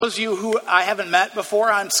Those of you who I haven't met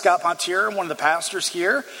before, I'm Scott Pontier. I'm one of the pastors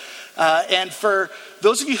here. And for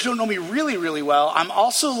those of you who don't know me really, really well, I'm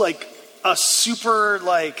also I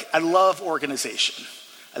love organization.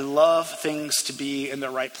 I love things to be in the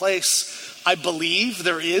right place. I believe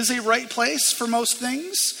there is a right place for most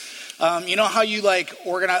things. You know how you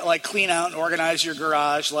clean out and organize your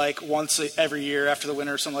garage once every year after the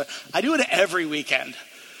winter or something like that? I do it every weekend.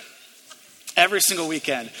 Every single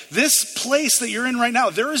weekend. This place that you're in right now,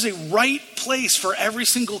 there is a right place for every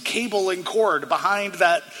single cable and cord behind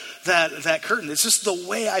that curtain. It's just the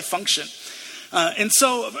way I function. And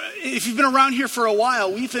so if you've been around here for a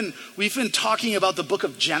while, we've been talking about the book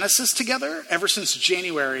of Genesis together ever since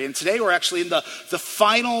January. And today we're actually in the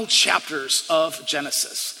final chapters of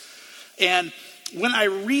Genesis. And when I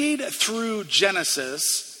read through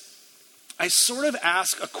Genesis, I sort of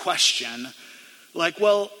ask a question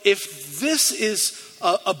if this is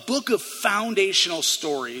a book of foundational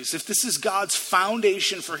stories, if this is God's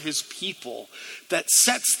foundation for his people that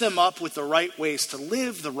sets them up with the right ways to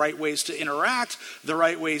live, the right ways to interact, the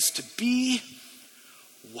right ways to be,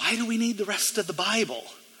 why do we need the rest of the Bible?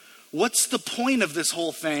 What's the point of this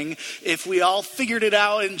whole thing if we all figured it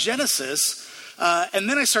out in Genesis? And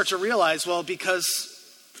then I start to realize, because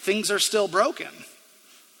things are still broken.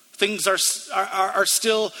 Things are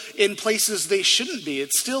still in places they shouldn't be.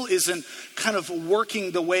 It still isn't kind of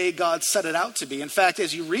working the way God set it out to be. In fact,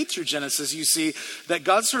 as you read through Genesis, you see that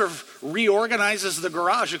God sort of reorganizes the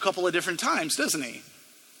garage a couple of different times, doesn't he?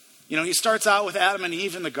 You know, he starts out with Adam and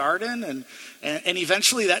Eve in the garden, and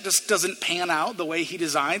eventually that just doesn't pan out the way he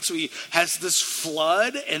designed. So he has this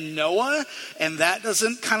flood and Noah, and that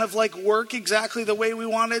doesn't kind of work exactly the way we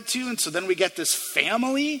want it to. And so then we get this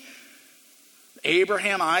family,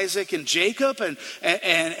 Abraham, Isaac, and Jacob, and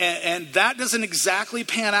that doesn't exactly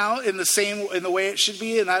pan out in the way it should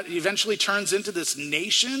be, and that eventually turns into this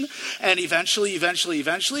nation, and eventually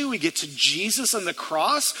we get to Jesus on the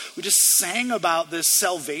cross. We just sang about this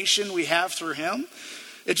salvation we have through him.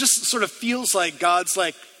 It just sort of feels like God's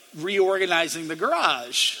reorganizing the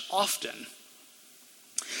garage often.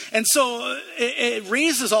 And so it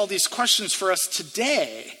raises all these questions for us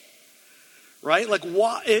today. Right?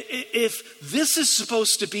 Why, if this is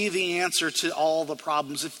supposed to be the answer to all the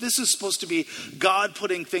problems, if this is supposed to be God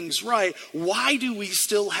putting things right, why do we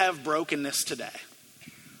still have brokenness today?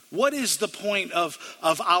 What is the point of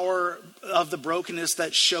the brokenness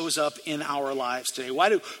that shows up in our lives today? Why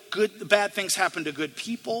do bad things happen to good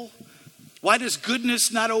people? Why does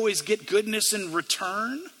goodness not always get goodness in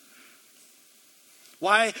return?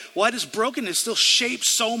 Why does brokenness still shape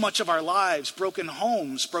so much of our lives? Broken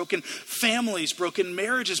homes, broken families, broken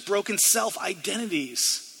marriages, broken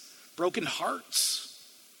self-identities, broken hearts.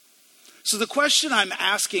 So the question I'm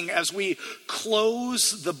asking as we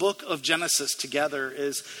close the book of Genesis together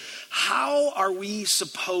is, how are we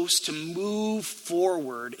supposed to move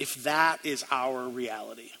forward if that is our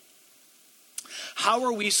reality? How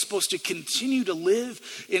are we supposed to continue to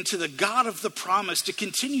live into the God of the promise, to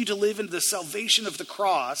continue to live into the salvation of the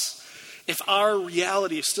cross, if our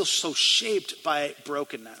reality is still so shaped by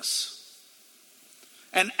brokenness?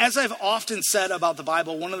 And as I've often said about the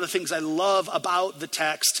Bible, one of the things I love about the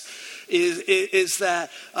text is that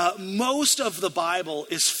most of the Bible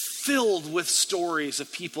is filled with stories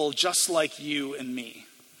of people just like you and me.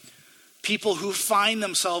 People who find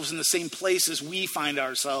themselves in the same places we find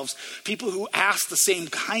ourselves. People who ask the same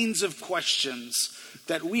kinds of questions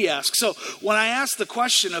that we ask. So when I ask the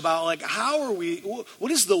question about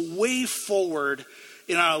what is the way forward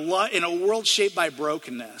in a world shaped by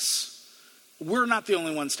brokenness, we're not the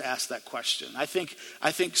only ones to ask that question. I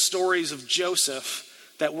think stories of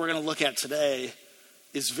Joseph that we're going to look at today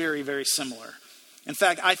is very, very similar. In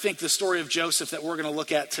fact, I think the story of Joseph that we're going to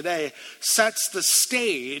look at today sets the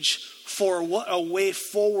stage for what a way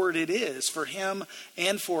forward it is for him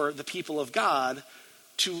and for the people of God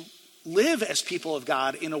to live as people of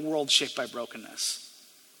God in a world shaped by brokenness.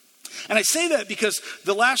 And I say that because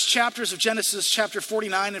the last chapters of Genesis, chapter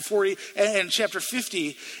 49 and 40 and chapter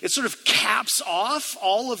 50, it sort of caps off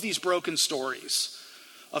all of these broken stories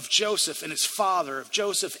of Joseph and his father, of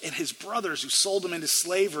Joseph and his brothers who sold him into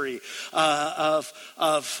slavery, of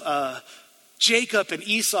Jacob and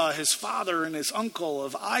Esau, his father and his uncle,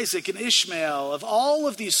 of Isaac and Ishmael, of all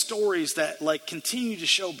of these stories that continue to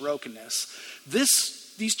show brokenness.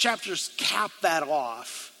 These chapters cap that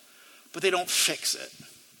off, but they don't fix it.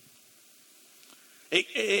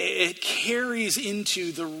 It carries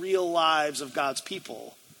into the real lives of God's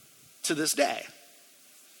people to this day.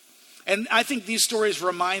 And I think these stories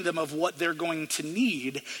remind them of what they're going to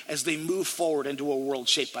need as they move forward into a world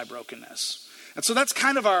shaped by brokenness. And so that's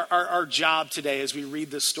kind of our job today as we read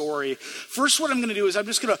this story. First, what I'm going to do is I'm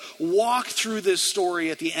just going to walk through this story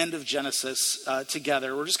at the end of Genesis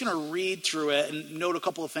together. We're just going to read through it and note a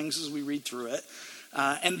couple of things as we read through it.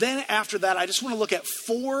 And then after that, I just want to look at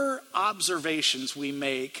 4 observations we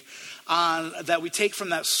make that we take from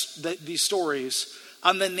these stories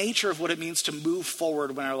on the nature of what it means to move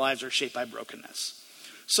forward when our lives are shaped by brokenness.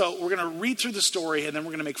 So we're going to read through the story, and then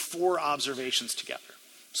we're going to make 4 observations together.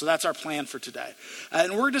 So that's our plan for today.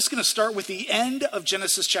 And we're just going to start with the end of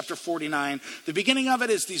Genesis chapter 49. The beginning of it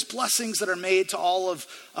is these blessings that are made to all of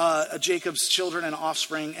Jacob's children and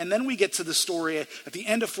offspring. And then we get to the story at the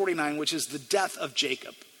end of 49, which is the death of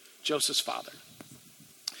Jacob, Joseph's father.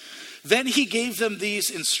 Then he gave them these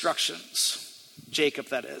instructions, Jacob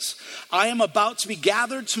that is. I am about to be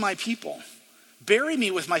gathered to my people. Bury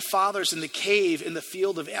me with my fathers in the cave in the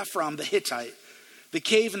field of Ephron the Hittite, the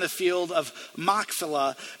cave in the field of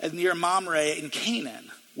Machpelah near Mamre in Canaan,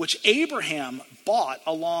 which Abraham bought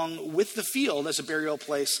along with the field as a burial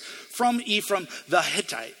place from Ephron the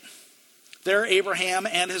Hittite. There Abraham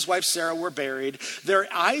and his wife Sarah were buried. There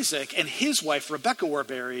Isaac and his wife Rebekah were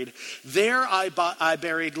buried. There I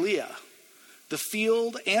buried Leah. The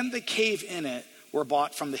field and the cave in it were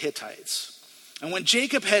bought from the Hittites. And when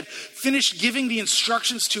Jacob had finished giving the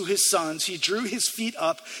instructions to his sons, he drew his feet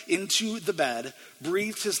up into the bed,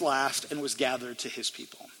 breathed his last, and was gathered to his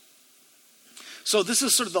people. So this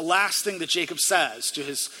is sort of the last thing that Jacob says to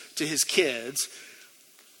his kids.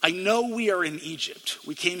 I know we are in Egypt.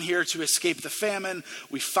 We came here to escape the famine.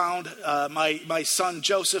 We found my son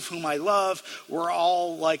Joseph, whom I love. We're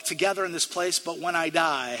all like together in this place, but when I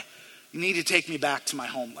die, you need to take me back to my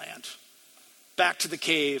homeland. Back to the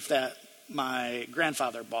cave that my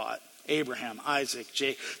grandfather bought, Abraham, Isaac,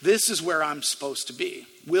 Jacob. This is where I'm supposed to be.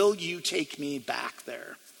 Will you take me back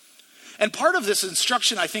there? And part of this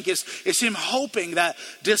instruction, I think, is him hoping that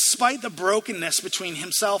despite the brokenness between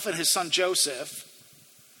himself and his son Joseph,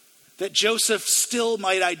 that Joseph still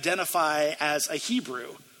might identify as a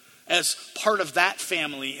Hebrew, as part of that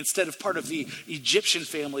family instead of part of the Egyptian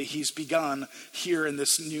family he's begun here in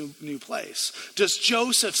this new place. Does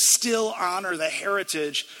Joseph still honor the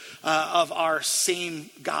heritage of our same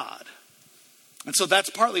God? And so that's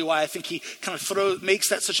partly why I think he kind of makes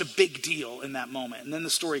that such a big deal in that moment. And then the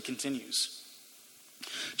story continues.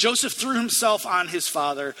 Joseph threw himself on his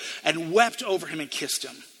father and wept over him and kissed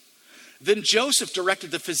him. Then Joseph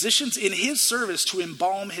directed the physicians in his service to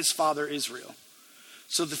embalm his father Israel.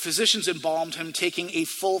 So the physicians embalmed him, taking a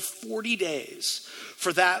full 40 days,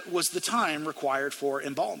 for that was the time required for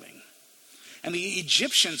embalming. And the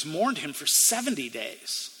Egyptians mourned him for 70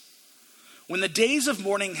 days. When the days of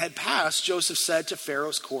mourning had passed, Joseph said to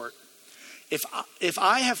Pharaoh's court, If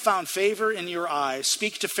I have found favor in your eyes,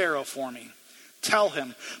 speak to Pharaoh for me. Tell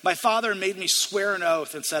him, my father made me swear an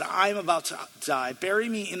oath and said, I am about to die. Bury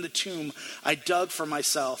me in the tomb I dug for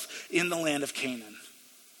myself in the land of Canaan.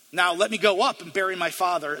 Now let me go up and bury my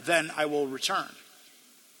father, then I will return.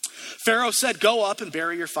 Pharaoh said, Go up and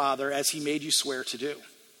bury your father as he made you swear to do.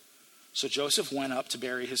 So Joseph went up to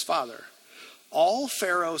bury his father. All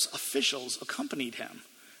Pharaoh's officials accompanied him,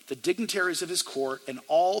 the dignitaries of his court and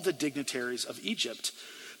all the dignitaries of Egypt,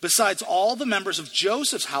 besides all the members of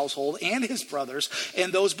Joseph's household and his brothers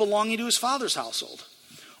and those belonging to his father's household.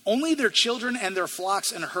 Only their children and their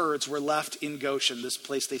flocks and herds were left in Goshen, this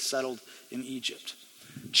place they settled in Egypt.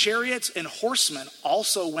 Chariots and horsemen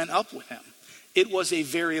also went up with him. It was a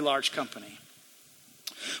very large company.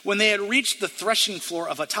 When they had reached the threshing floor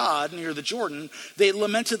of Atad near the Jordan, they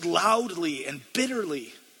lamented loudly and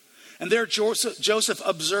bitterly. And there Joseph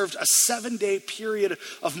observed a 7-day period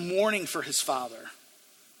of mourning for his father.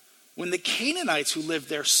 When the Canaanites who lived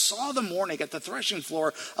there saw the mourning at the threshing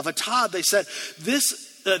floor of Atad, they said,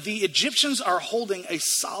 the Egyptians are holding a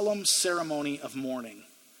solemn ceremony of mourning.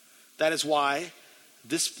 That is why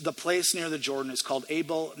the place near the Jordan is called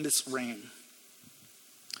Abel Mizraim.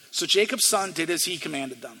 So Jacob's son did as he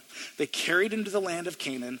commanded them. They carried him to the land of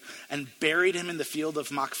Canaan and buried him in the field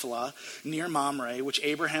of Machpelah near Mamre, which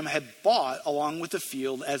Abraham had bought along with the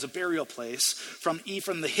field as a burial place from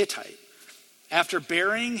Ephron the Hittite. After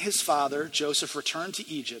burying his father, Joseph returned to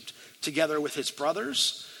Egypt together with his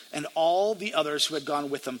brothers and all the others who had gone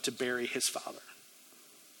with him to bury his father.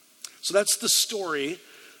 So that's the story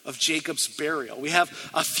of Jacob's burial. We have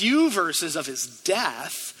a few verses of his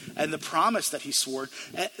death and the promise that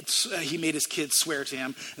he made his kids swear to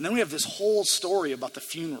him. And then we have this whole story about the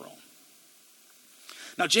funeral.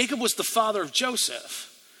 Now, Jacob was the father of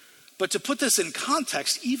Joseph, but to put this in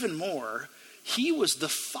context even more, he was the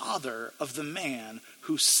father of the man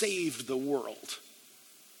who saved the world.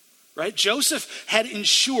 right? Joseph had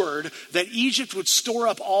ensured that Egypt would store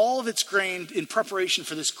up all of its grain in preparation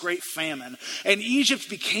for this great famine. And Egypt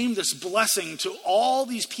became this blessing to all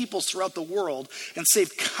these peoples throughout the world and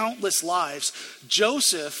saved countless lives.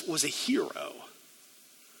 Joseph was a hero.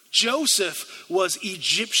 Joseph was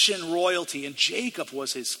Egyptian royalty, and Jacob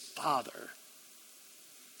was his father.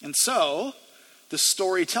 And so, the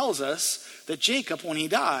story tells us that Jacob, when he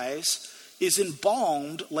dies, is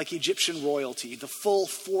embalmed like Egyptian royalty, the full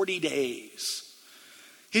 40 days.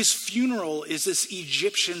 His funeral is this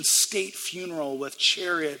Egyptian state funeral with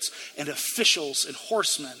chariots and officials and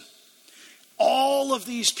horsemen. All of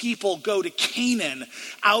these people go to Canaan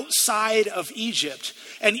outside of Egypt.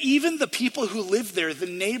 And even the people who live there, the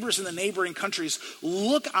neighbors in the neighboring countries,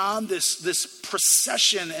 look on this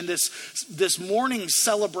procession and this morning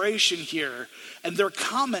celebration here. And they're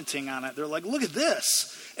commenting on it. They're like, look at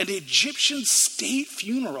this. An Egyptian state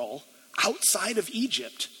funeral outside of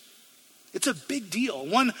Egypt. It's a big deal.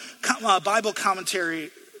 One Bible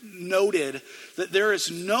commentary noted that there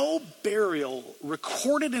is no burial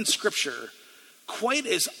recorded in Scripture quite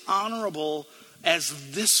as honorable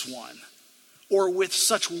as this one, or with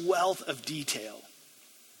such wealth of detail.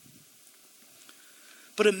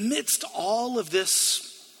 But amidst all of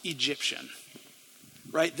this Egyptian,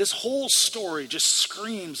 right, this whole story just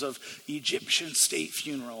screams of Egyptian state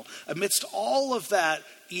funeral. Amidst all of that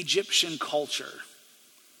Egyptian culture,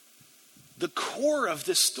 the core of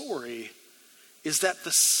this story is that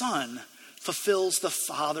the son fulfills the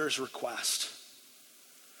father's request.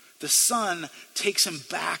 The son takes him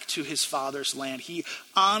back to his father's land. He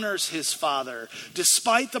honors his father.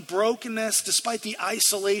 Despite the brokenness, despite the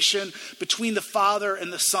isolation between the father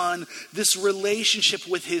and the son, this relationship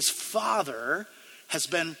with his father has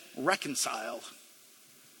been reconciled.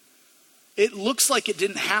 It looks like it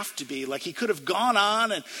didn't have to be. Like he could have gone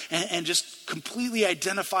on and just completely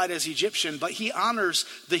identified as Egyptian, but he honors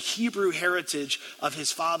the Hebrew heritage of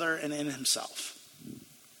his father and in himself.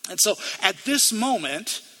 And so at this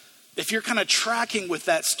moment, if you're kind of tracking with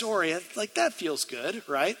that story, like that feels good,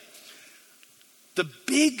 right? The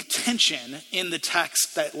big tension in the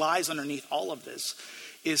text that lies underneath all of this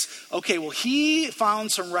is, okay, well, he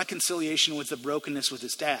found some reconciliation with the brokenness with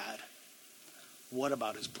his dad. What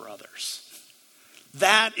about his brothers?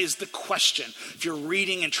 That is the question. If you're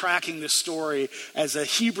reading and tracking this story as a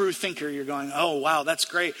Hebrew thinker, you're going, oh, wow, that's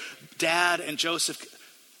great. Dad and Joseph,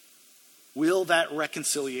 will that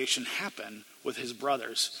reconciliation happen with his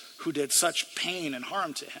brothers who did such pain and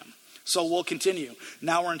harm to him? So we'll continue.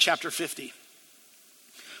 Now we're in chapter 50.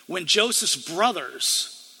 When Joseph's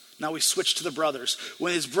brothers, now we switch to the brothers.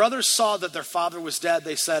 When his brothers saw that their father was dead,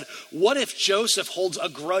 they said, what if Joseph holds a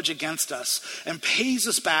grudge against us and pays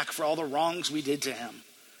us back for all the wrongs we did to him?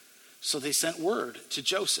 So they sent word to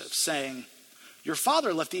Joseph saying, your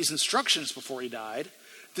father left these instructions before he died.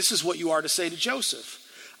 This is what you are to say to Joseph.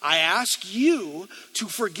 I ask you to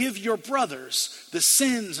forgive your brothers the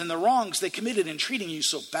sins and the wrongs they committed in treating you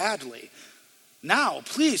so badly. Now,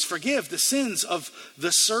 please forgive the sins of the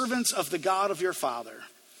servants of the God of your father.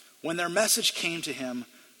 When their message came to him,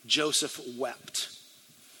 Joseph wept.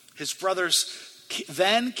 His brothers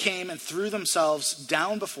then came and threw themselves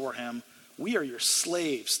down before him. We are your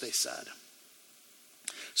slaves, they said.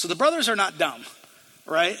 So the brothers are not dumb,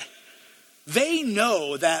 right? They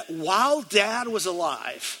know that while dad was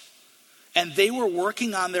alive and they were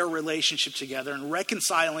working on their relationship together and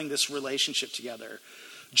reconciling this relationship together,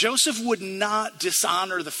 Joseph would not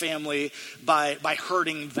dishonor the family by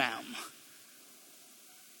hurting them.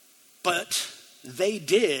 But they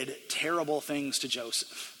did terrible things to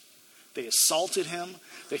Joseph. They assaulted him.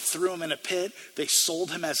 They threw him in a pit. They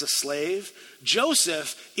sold him as a slave.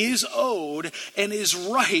 Joseph is owed and is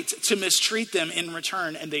right to mistreat them in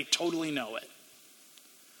return, and they totally know it.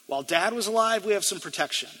 While dad was alive, we have some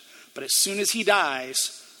protection. But as soon as he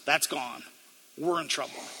dies, that's gone. We're in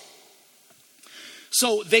trouble.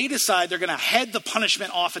 So they decide they're going to head the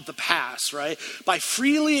punishment off at the pass, right? By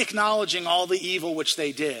freely acknowledging all the evil which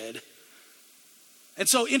they did. And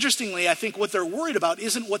so interestingly, I think what they're worried about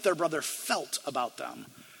isn't what their brother felt about them.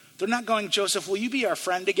 They're not going, Joseph, will you be our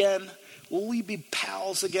friend again? Will we be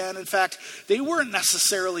pals again? In fact, they weren't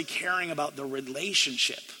necessarily caring about the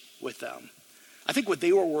relationship with them. I think what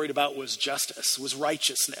they were worried about was justice, was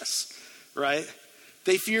righteousness, right?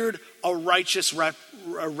 They feared a righteous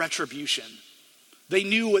retribution. They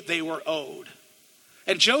knew what they were owed.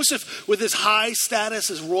 And Joseph, with his high status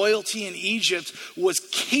as royalty in Egypt, was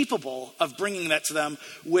capable of bringing that to them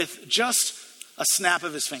with just a snap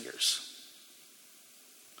of his fingers.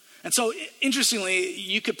 And so, interestingly,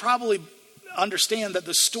 you could probably understand that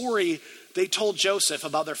the story they told Joseph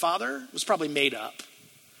about their father was probably made up.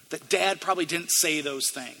 that dad probably didn't say those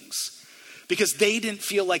things because they didn't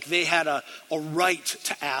feel like they had a right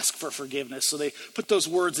to ask for forgiveness. So they put those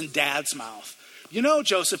words in dad's mouth. You know,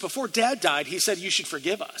 Joseph, before dad died, he said you should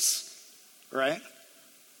forgive us, right?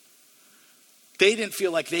 They didn't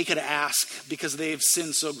feel like they could ask because they've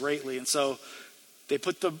sinned so greatly. And so they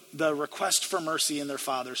put the request for mercy in their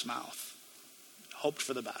father's mouth, hoped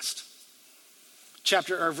for the best.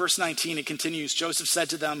 Verse 19, it continues. Joseph said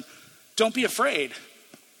to them, "Don't be afraid.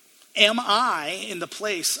 Am I in the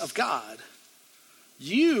place of God?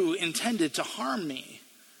 You intended to harm me,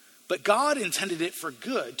 but God intended it for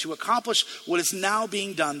good, to accomplish what is now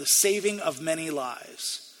being done, the saving of many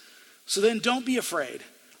lives. So then don't be afraid.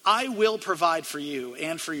 I will provide for you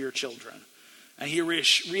and for your children." And he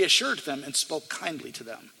reassured them and spoke kindly to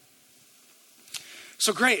them.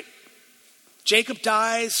 So great. Jacob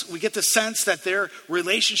dies. We get the sense that their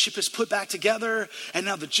relationship is put back together. And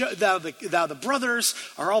now the brothers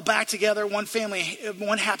are all back together. One family,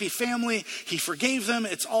 one happy family. He forgave them.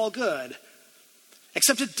 It's all good.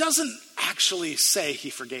 Except it doesn't actually say he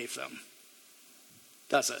forgave them,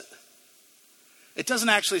 does it? It doesn't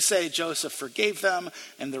actually say Joseph forgave them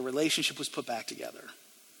and their relationship was put back together.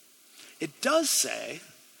 It does say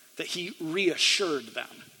that he reassured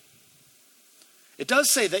them. It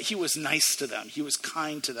does say that he was nice to them. He was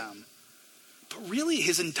kind to them. But really,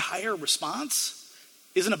 his entire response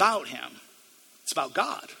isn't about him. It's about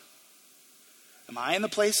God. Am I in the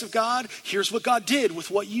place of God? Here's what God did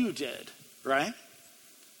with what you did, right?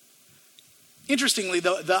 Interestingly,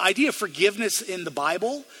 the idea of forgiveness in the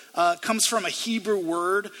Bible comes from a Hebrew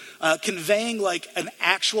word conveying like an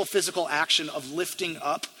actual physical action of lifting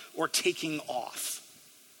up or taking off.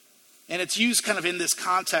 And it's used kind of in this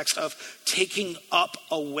context of taking up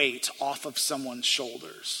a weight off of someone's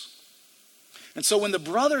shoulders. And so when the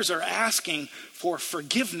brothers are asking for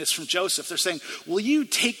forgiveness from Joseph, they're saying, will you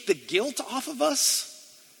take the guilt off of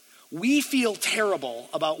us? We feel terrible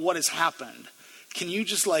about what has happened. Can you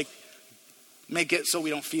just make it so we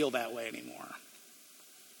don't feel that way anymore?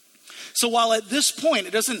 So while at this point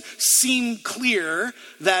it doesn't seem clear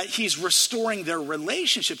that he's restoring their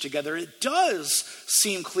relationship together, it does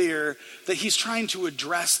seem clear that he's trying to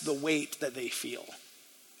address the weight that they feel.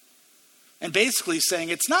 And basically saying,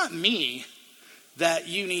 it's not me that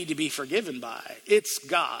you need to be forgiven by. It's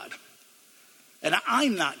God. And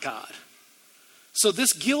I'm not God. So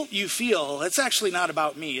this guilt you feel, it's actually not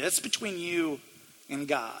about me. That's between you and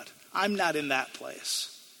God. I'm not in that place.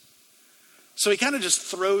 So he kind of just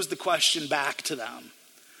throws the question back to them,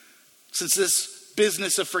 since this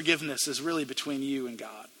business of forgiveness is really between you and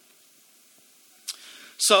God.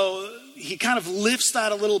 So he kind of lifts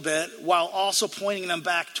that a little bit while also pointing them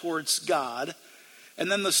back towards God.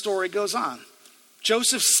 And then the story goes on.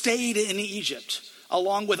 Joseph stayed in Egypt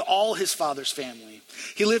along with all his father's family.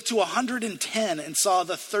 He lived to 110 and saw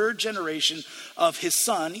the third generation of his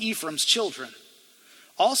son Ephraim's children.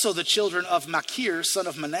 Also, the children of Machir, son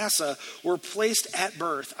of Manasseh, were placed at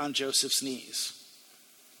birth on Joseph's knees.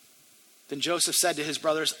 Then Joseph said to his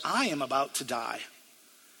brothers, I am about to die,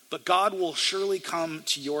 but God will surely come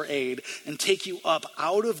to your aid and take you up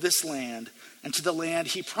out of this land and to the land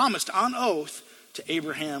he promised on oath to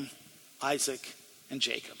Abraham, Isaac, and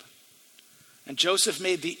Jacob. And Joseph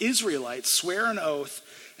made the Israelites swear an oath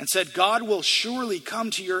and said, God will surely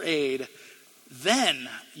come to your aid. Then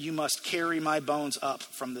you must carry my bones up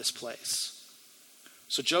from this place.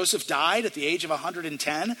 So Joseph died at the age of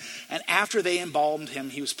 110, and after they embalmed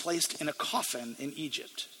him, he was placed in a coffin in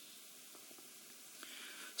Egypt.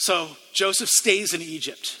 So Joseph stays in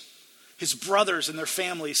Egypt. His brothers and their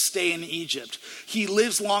families stay in Egypt. He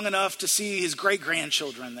lives long enough to see his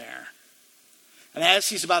great-grandchildren there. And as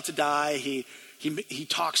he's about to die, he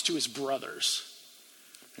talks to his brothers.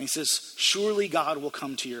 And he says, surely God will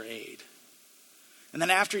come to your aid. And then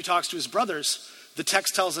after he talks to his brothers, the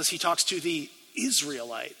text tells us he talks to the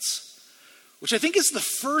Israelites, which I think is the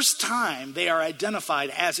first time they are identified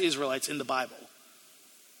as Israelites in the Bible.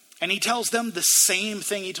 And he tells them the same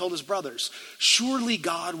thing he told his brothers. Surely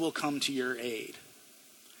God will come to your aid.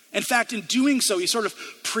 In fact, in doing so, he sort of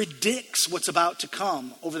predicts what's about to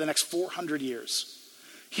come over the next 400 years.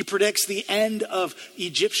 He predicts the end of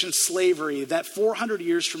Egyptian slavery, that 400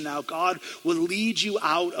 years from now, God will lead you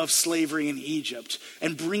out of slavery in Egypt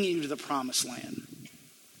and bring you to the promised land.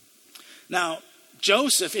 Now,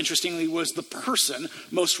 Joseph, interestingly, was the person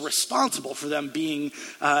most responsible for them being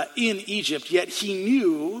in Egypt, yet he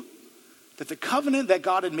knew that the covenant that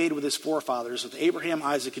God had made with his forefathers, with Abraham,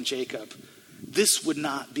 Isaac, and Jacob, this would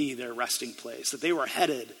not be their resting place, that they were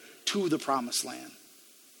headed to the promised land.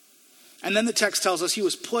 And then the text tells us he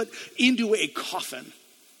was put into a coffin.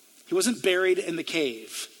 He wasn't buried in the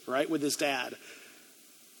cave. right, with his dad.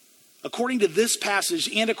 According to this passage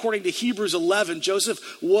and according to Hebrews 11,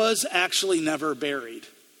 Joseph was actually never buried.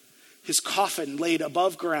 His coffin laid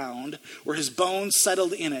above ground where his bones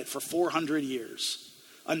settled in it for 400 years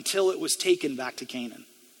until it was taken back to Canaan.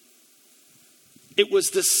 It was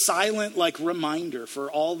this silent reminder for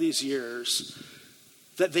all these years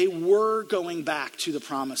that they were going back to the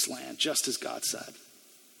promised land, just as God said.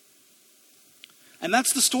 And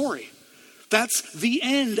that's the story. That's the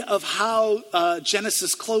end of how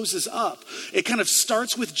Genesis closes up. It kind of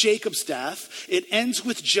starts with Jacob's death. It ends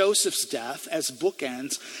with Joseph's death as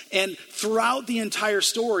bookends. And throughout the entire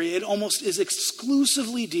story, it almost is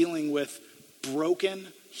exclusively dealing with broken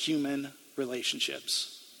human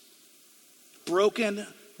relationships. Broken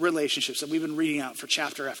relationships that we've been reading out for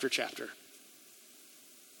chapter after chapter.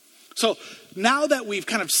 So now that we've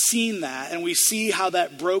kind of seen that and we see how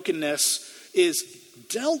that brokenness is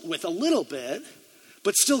dealt with a little bit,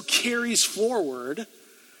 but still carries forward,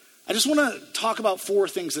 I just want to talk about 4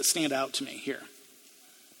 things that stand out to me here.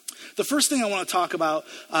 The first thing I want to talk about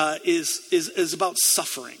is about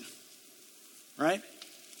suffering, right?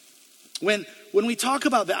 When we talk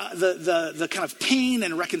about the kind of pain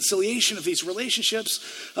and reconciliation of these relationships,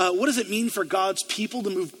 what does it mean for God's people to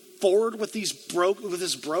move forward with this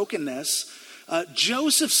brokenness?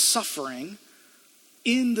 Joseph's suffering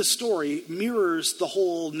in the story mirrors the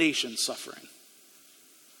whole nation's suffering.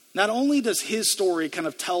 Not only does his story kind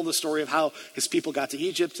of tell the story of how his people got to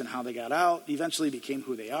Egypt and how they got out, eventually became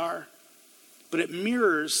who they are, but it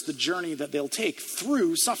mirrors the journey that they'll take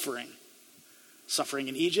through suffering. Suffering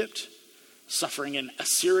in Egypt, suffering in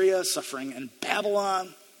Assyria, suffering in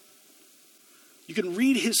Babylon. You can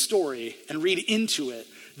read his story and read into it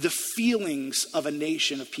the feelings of a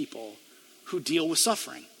nation of people who deal with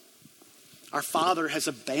suffering. Our Father has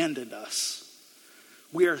abandoned us.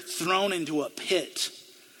 We are thrown into a pit.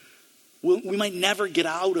 We might never get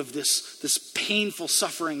out of this painful,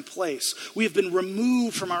 suffering place. We have been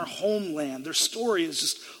removed from our homeland. Their story is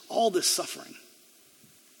just all this suffering.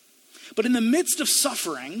 But in the midst of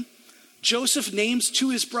suffering, Joseph names to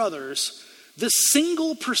his brothers the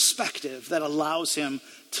single perspective that allows him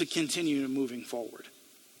to continue moving forward.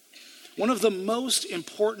 One of the most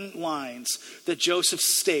important lines that Joseph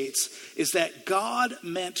states is that God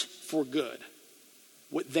meant for good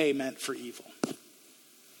what they meant for evil.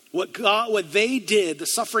 What they did, the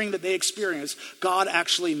suffering that they experienced, God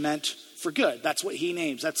actually meant for good. That's what he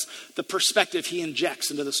names. That's the perspective he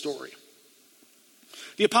injects into the story.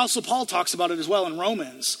 The Apostle Paul talks about it as well in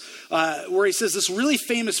Romans, where he says this really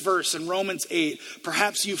famous verse in Romans 8.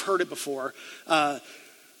 Perhaps you've heard it before.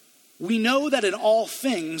 We know that in all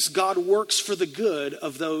things God works for the good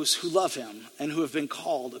of those who love him and who have been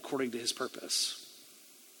called according to his purpose.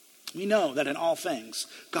 We know that in all things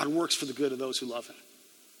God works for the good of those who love him.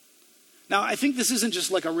 Now, I think this isn't just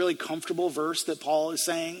like a really comfortable verse that Paul is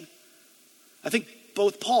saying. I think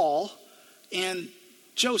both Paul and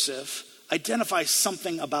Joseph identify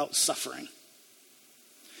something about suffering,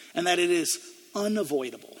 and that it is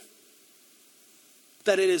unavoidable,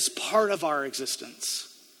 that it is part of our existence.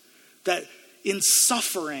 That in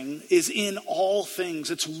suffering is in all things.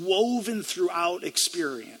 It's woven throughout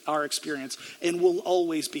our experience, and will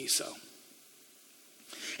always be so.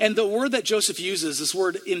 And the word that Joseph uses, this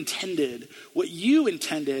word intended, what you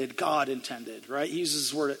intended, God intended, right? He uses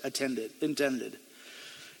this word intended.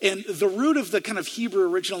 And the root of the kind of Hebrew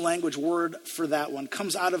original language word for that one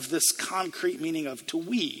comes out of this concrete meaning of to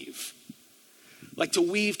weave. Like to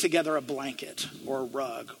weave together a blanket or a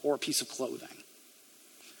rug or a piece of clothing.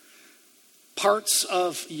 Parts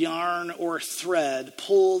of yarn or thread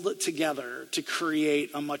pulled together to create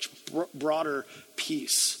a much broader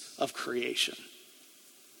piece of creation.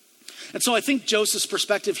 And so I think Joseph's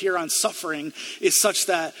perspective here on suffering is such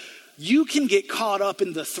that you can get caught up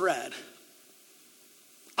in the thread.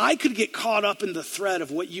 I could get caught up in the thread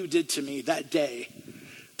of what you did to me that day,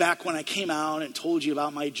 back when I came out and told you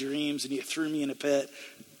about my dreams and you threw me in a pit.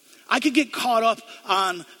 I could get caught up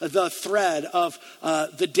on the thread of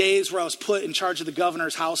the days where I was put in charge of the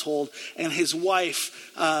governor's household and his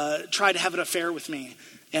wife tried to have an affair with me.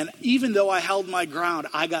 And even though I held my ground,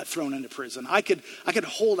 I got thrown into prison. I could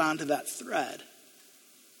hold on to that thread.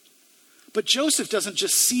 But Joseph doesn't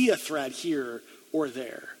just see a thread here or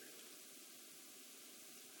there.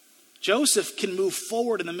 Joseph can move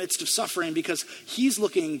forward in the midst of suffering because he's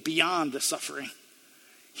looking beyond the suffering.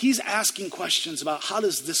 He's asking questions about how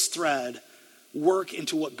does this thread work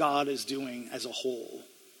into what God is doing as a whole.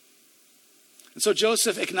 And so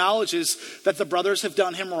Joseph acknowledges that the brothers have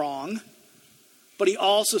done him wrong, but he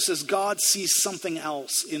also says God sees something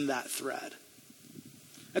else in that thread.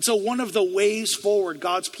 And so one of the ways forward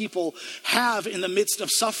God's people have in the midst of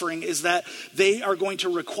suffering is that they are going to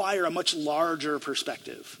require a much larger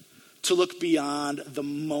perspective to look beyond the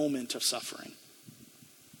moment of suffering.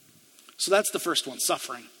 So that's the first one,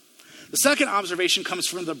 suffering. The second observation comes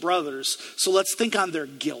from the brothers. So let's think on their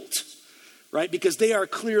guilt, right? Because they are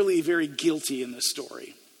clearly very guilty in this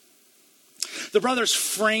story. The brothers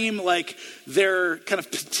frame like their kind of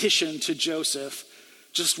petition to Joseph.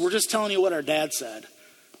 We're just telling you what our dad said.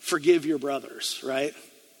 Forgive your brothers, right?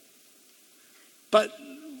 But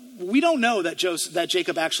we don't know that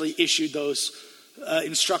Jacob actually issued those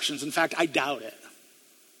instructions. In fact, I doubt it.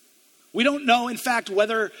 We don't know, in fact,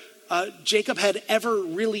 whether Jacob had ever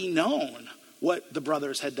really known what the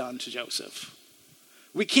brothers had done to Joseph.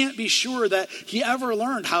 We can't be sure that he ever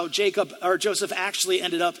learned how Joseph actually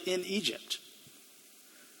ended up in Egypt.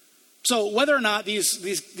 So whether or not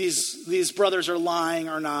these brothers are lying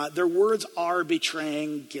or not, their words are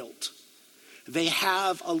betraying guilt. They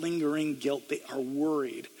have a lingering guilt. They are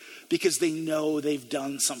worried because they know they've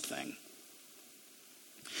done something.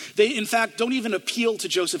 They, in fact, don't even appeal to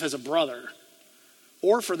Joseph as a brother,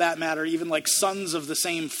 or for that matter, even like sons of the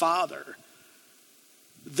same father.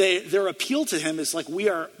 Their appeal to him is like, we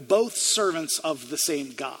are both servants of the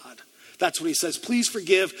same God. That's what he says. Please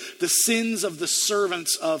forgive the sins of the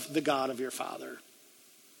servants of the God of your father.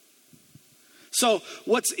 So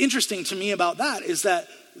what's interesting to me about that is that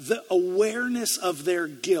the awareness of their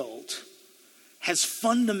guilt has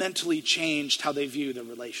fundamentally changed how they view the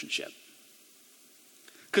relationship.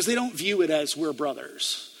 Because they don't view it as we're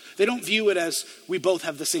brothers. They don't view it as we both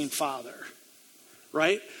have the same father,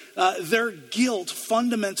 right? Their guilt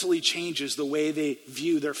fundamentally changes the way they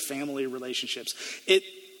view their family relationships. It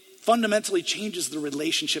fundamentally changes the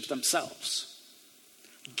relationship themselves.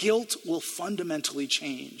 Guilt will fundamentally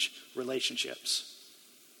change relationships.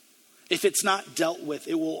 If it's not dealt with,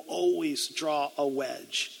 it will always draw a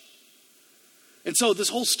wedge. And so this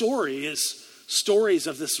whole story is stories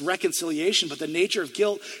of this reconciliation, but the nature of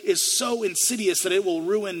guilt is so insidious that it will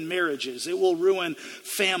ruin marriages, it will ruin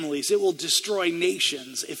families, it will destroy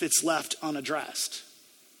nations if it's left unaddressed.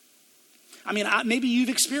 I mean, maybe you've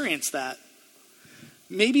experienced that.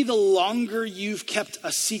 Maybe the longer you've kept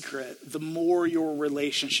a secret, the more your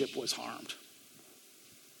relationship was harmed.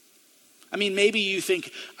 I mean, maybe you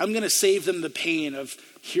think, I'm going to save them the pain of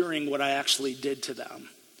hearing what I actually did to them.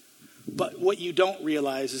 But what you don't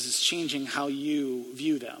realize is it's changing how you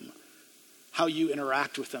view them, how you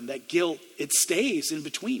interact with them. That guilt, it stays in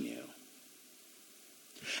between you.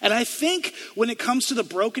 And I think when it comes to the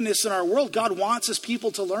brokenness in our world, God wants his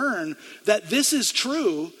people to learn that this is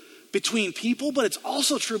true between people, but it's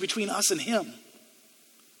also true between us and him.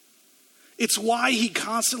 It's why he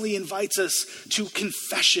constantly invites us to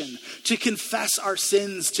confession, to confess our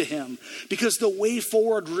sins to him, because the way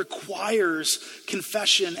forward requires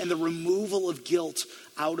confession and the removal of guilt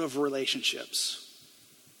out of relationships.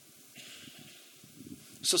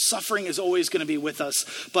 So suffering is always going to be with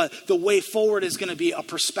us, but the way forward is going to be a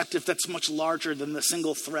perspective that's much larger than the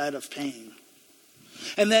single thread of pain.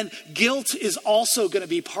 And then guilt is also going to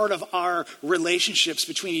be part of our relationships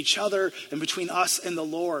between each other and between us and the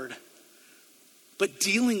Lord. But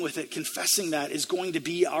dealing with it, confessing that, is going to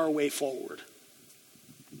be our way forward.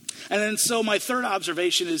 And then so my third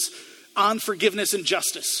observation is on forgiveness and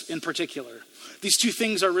justice in particular. These two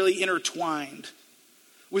things are really intertwined.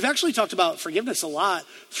 We've actually talked about forgiveness a lot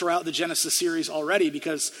throughout the Genesis series already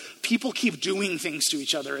because people keep doing things to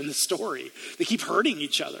each other in the story. They keep hurting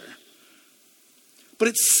each other. But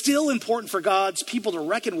it's still important for God's people to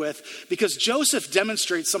reckon with because Joseph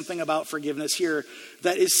demonstrates something about forgiveness here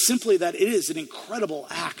that is simply that it is an incredible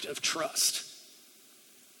act of trust.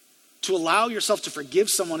 To allow yourself to forgive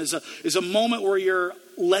someone is a moment where you're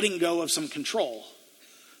letting go of some control.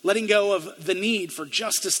 Letting go of the need for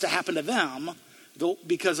justice to happen to them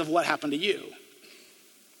because of what happened to you.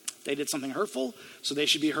 They did something hurtful, so they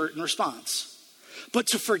should be hurt in response. But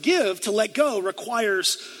to forgive, to let go,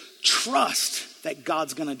 requires trust that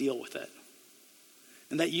God's going to deal with it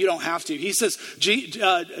and that you don't have to. He says,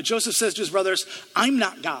 Joseph says to his brothers, I'm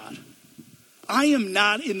not God. I am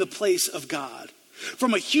not in the place of God.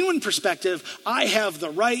 From a human perspective, I have the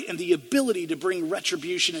right and the ability to bring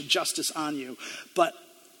retribution and justice on you, but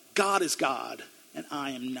God is God and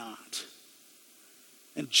I am not.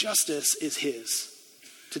 And justice is his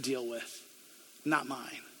to deal with, not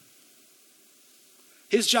mine.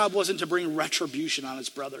 His job wasn't to bring retribution on his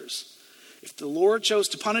brothers. If the Lord chose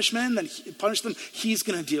to punish them, he's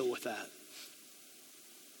going to deal with that.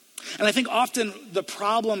 And I think often the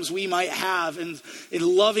problems we might have in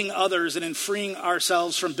loving others and in freeing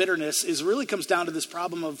ourselves from bitterness really comes down to this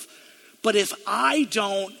problem of But if I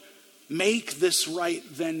don't make this right,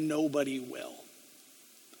 then nobody will.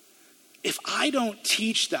 If I don't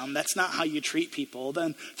teach them that's not how you treat people,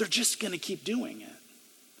 then they're just going to keep doing it.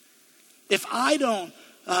 If I don't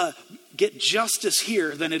get justice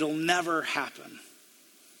here, then it'll never happen.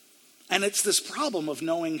 And it's this problem of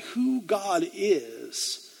knowing who God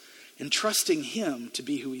is and trusting him to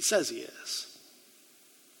be who he says he is.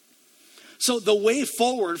 So the way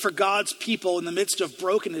forward for God's people in the midst of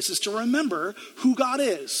brokenness is to remember who God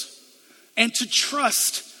is and to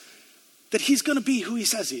trust that he's going to be who he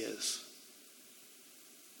says he is.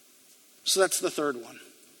 So that's the third one.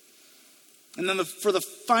 And then for the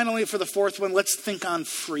fourth one, let's think on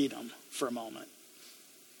freedom for a moment.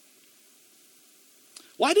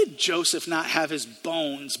 Why did Joseph not have his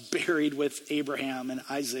bones buried with Abraham and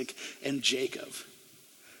Isaac and Jacob?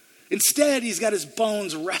 Instead, he's got his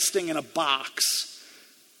bones resting in a box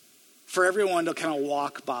for everyone to kind of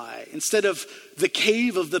walk by, instead of the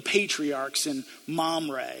cave of the patriarchs in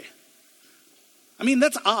Mamre. I mean,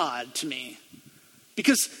 that's odd to me,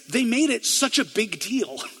 because they made it such a big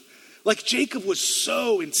deal. Like, Jacob was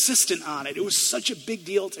so insistent on it. It was such a big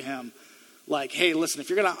deal to him. Like, hey, listen, if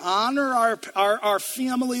you're going to honor our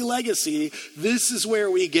family legacy, this is where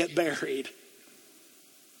we get buried.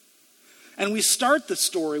 And we start the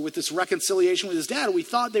story with this reconciliation with his dad. We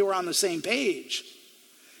thought they were on the same page.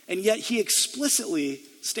 And yet he explicitly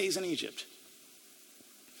stays in Egypt.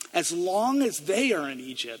 As long as they are in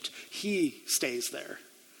Egypt, he stays there.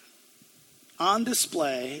 On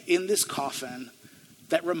display in this coffin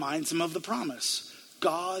that reminds him of the promise.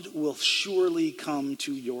 God will surely come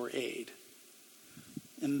to your aid.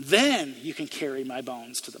 And then you can carry my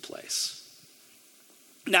bones to the place.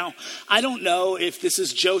 Now, I don't know if this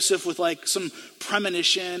is Joseph with like some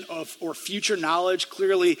premonition or future knowledge.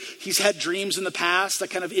 Clearly, he's had dreams in the past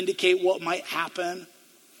that kind of indicate what might happen.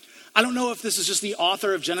 I don't know if this is just the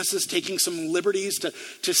author of Genesis taking some liberties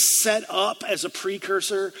to set up as a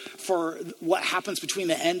precursor for what happens between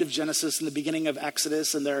the end of Genesis and the beginning of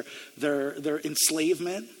Exodus and their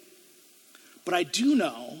enslavement. But I do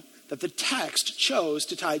know that the text chose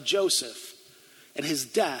to tie Joseph and his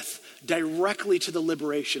death directly to the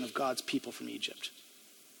liberation of God's people from Egypt.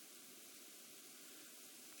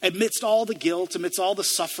 Amidst all the guilt, amidst all the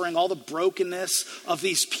suffering, all the brokenness of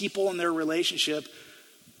these people and their relationship,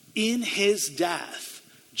 in his death,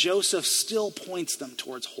 Joseph still points them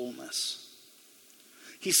towards wholeness.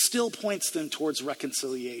 He still points them towards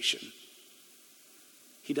reconciliation.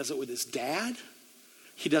 He does it with his dad.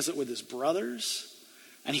 He does it with his brothers.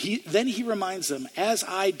 And then he reminds them, as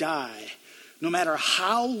I die, no matter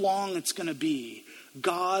how long it's going to be,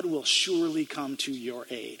 God will surely come to your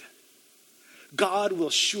aid. God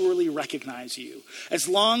will surely recognize you. As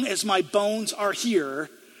long as my bones are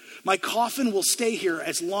here, my coffin will stay here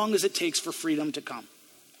as long as it takes for freedom to come.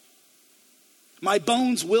 My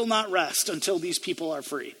bones will not rest until these people are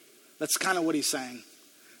free. That's kind of what he's saying.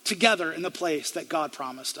 Together in the place that God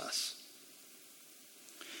promised us.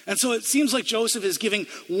 And so it seems like Joseph is giving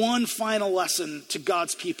one final lesson to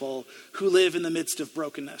God's people who live in the midst of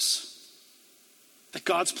brokenness. That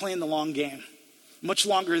God's playing the long game, much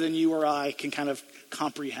longer than you or I can kind of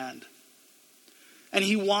comprehend. And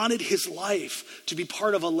he wanted his life to be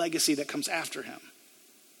part of a legacy that comes after him.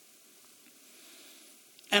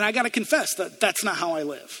 And I got to confess that that's not how I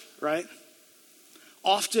live, right?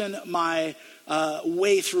 Often my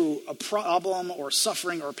way through a problem or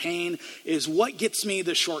suffering or pain is what gets me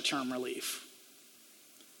the short-term relief.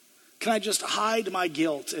 Can I just hide my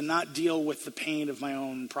guilt and not deal with the pain of my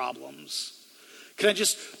own problems? Can I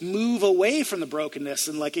just move away from the brokenness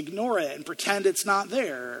and like ignore it and pretend it's not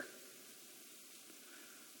there?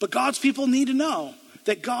 But God's people need to know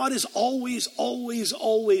that God is always, always,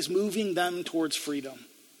 always moving them towards freedom.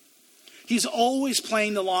 He's always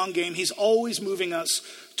playing the long game. He's always moving us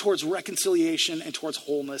towards reconciliation and towards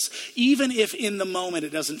wholeness, even if in the moment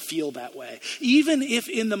it doesn't feel that way. Even if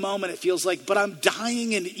in the moment it feels like, but I'm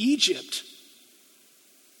dying in Egypt.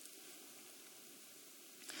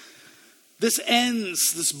 This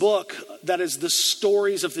ends this book that is the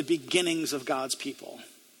stories of the beginnings of God's people.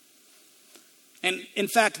 And in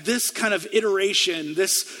fact, this kind of iteration,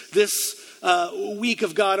 this week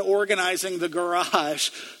of God organizing the garage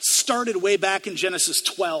started way back in Genesis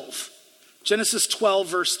 12. Genesis 12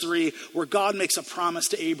 verse 3, where God makes a promise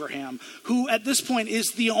to Abraham, who at this point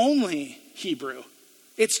is the only Hebrew.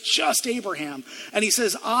 It's just Abraham. And he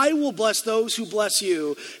says, I will bless those who bless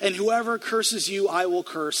you, and whoever curses you, I will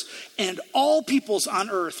curse. And all peoples on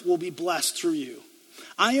earth will be blessed through you.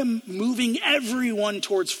 I am moving everyone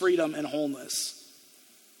towards freedom and wholeness.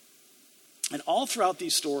 And all throughout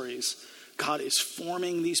these stories, God is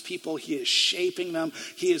forming these people. He is shaping them.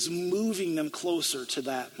 He is moving them closer to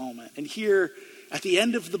that moment. And here at the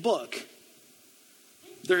end of the book,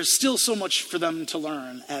 there's still so much for them to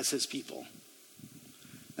learn as his people.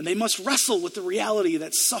 And they must wrestle with the reality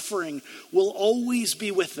that suffering will always be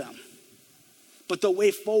with them. But the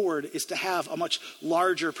way forward is to have a much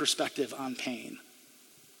larger perspective on pain.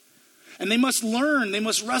 And they must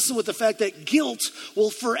wrestle with the fact that guilt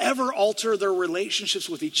will forever alter their relationships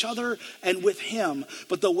with each other and with him.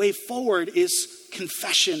 But the way forward is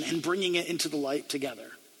confession and bringing it into the light together.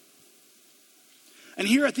 And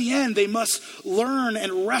here at the end, they must learn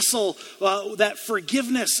and wrestle that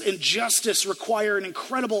forgiveness and justice require an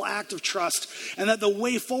incredible act of trust, and that the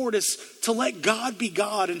way forward is to let God be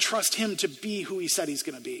God and trust him to be who he said he's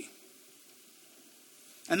going to be.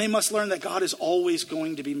 And they must learn that God is always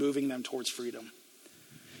going to be moving them towards freedom,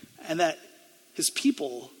 and that his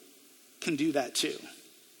people can do that too.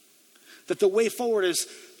 That the way forward is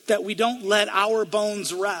that we don't let our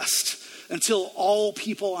bones rest until all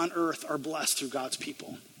people on earth are blessed through God's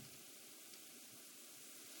people.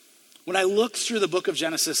 When I look through the book of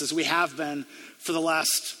Genesis, as we have been for the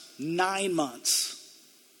last 9 months,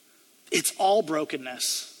 it's all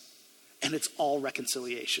brokenness and it's all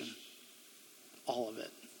reconciliation. All of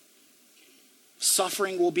it.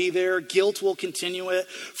 Suffering will be there. Guilt will continue it.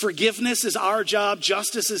 Forgiveness is our job.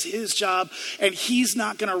 Justice is his job. And he's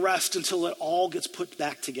not going to rest until it all gets put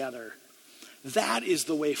back together. That is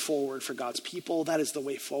the way forward for God's people. That is the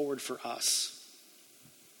way forward for us.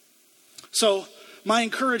 So my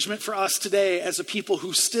encouragement for us today as a people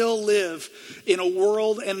who still live in a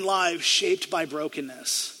world and lives shaped by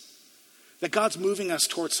brokenness, that God's moving us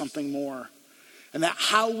towards something more, and that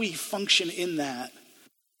how we function in that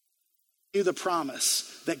is the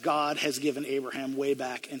promise that God has given Abraham way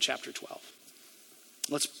back in chapter 12.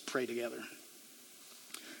 Let's pray together.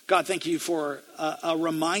 God, thank you for a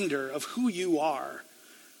reminder of who you are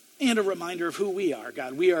and a reminder of who we are,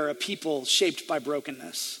 God. We are a people shaped by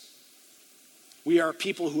brokenness. We are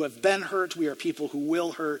people who have been hurt. We are people who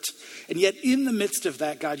will hurt. And yet in the midst of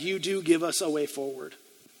that, God, you do give us a way forward.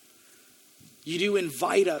 You do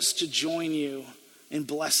invite us to join you in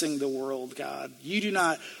blessing the world, God. You do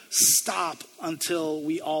not stop until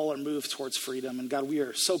we all are moved towards freedom. And God, we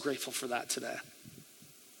are so grateful for that today.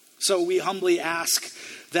 So we humbly ask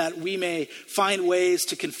that we may find ways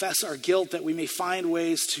to confess our guilt, that we may find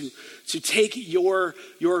ways to take your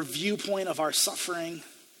viewpoint of our suffering.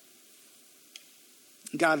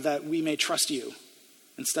 God, that we may trust you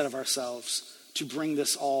instead of ourselves to bring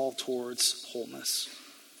this all towards wholeness.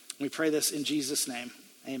 We pray this in Jesus' name.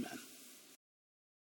 Amen.